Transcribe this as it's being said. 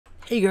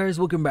Hey guys,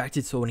 welcome back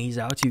to Tony's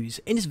How To's.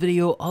 In this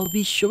video, I'll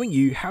be showing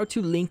you how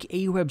to link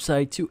a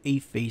website to a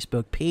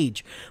Facebook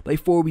page.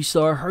 Before we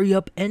start, hurry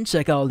up and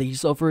check out the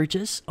software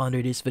just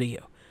under this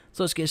video.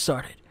 So let's get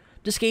started.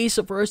 In this case,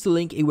 for us to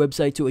link a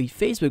website to a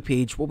Facebook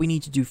page, what we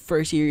need to do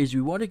first here is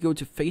we want to go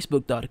to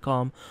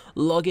facebook.com,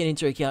 log in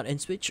into your account, and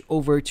switch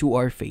over to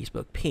our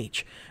Facebook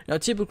page. Now,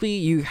 typically,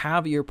 you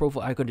have your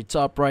profile icon at the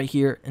top right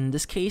here. In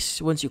this case,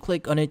 once you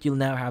click on it, you'll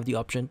now have the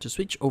option to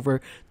switch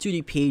over to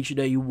the page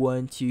that you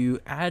want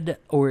to add,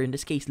 or in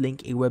this case,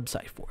 link a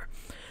website for.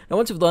 Now,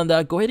 once you've done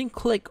that, go ahead and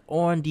click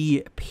on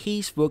the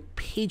Facebook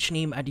page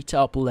name at the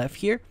top left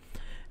here.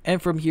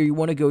 And from here, you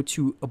want to go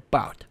to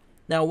About.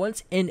 Now,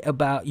 once in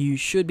About, you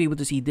should be able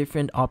to see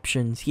different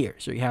options here.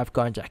 So you have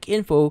contact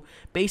info,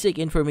 basic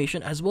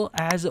information, as well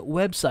as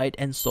website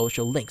and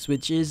social links,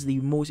 which is the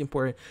most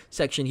important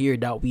section here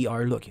that we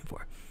are looking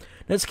for.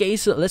 In this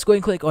case, let's go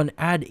and click on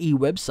add a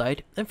website.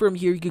 And from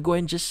here, you can go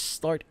and just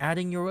start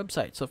adding your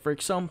website. So for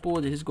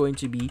example, this is going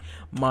to be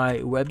my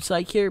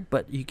website here,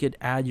 but you could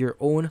add your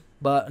own.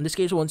 But in this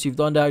case, once you've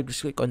done that,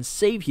 just click on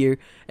save here,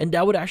 and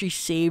that would actually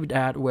save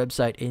that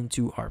website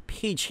into our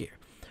page here.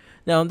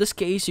 Now, in this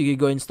case, you can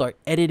go and start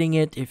editing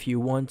it if you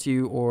want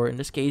to, or in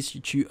this case,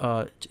 you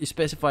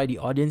specify the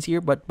audience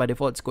here, but by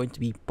default, it's going to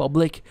be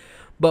public.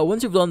 But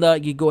once you've done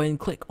that, you go ahead and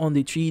click on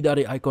the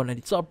three-dotted icon at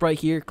the top right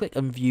here, click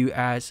on View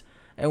As,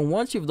 and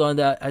once you've done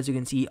that, as you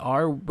can see,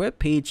 our web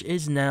page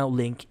is now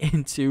linked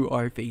into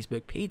our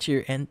Facebook page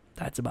here, and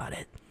that's about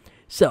it.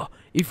 So,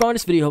 if you found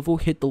this video helpful,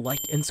 hit the like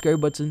and subscribe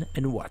button,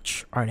 and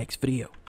watch our next video.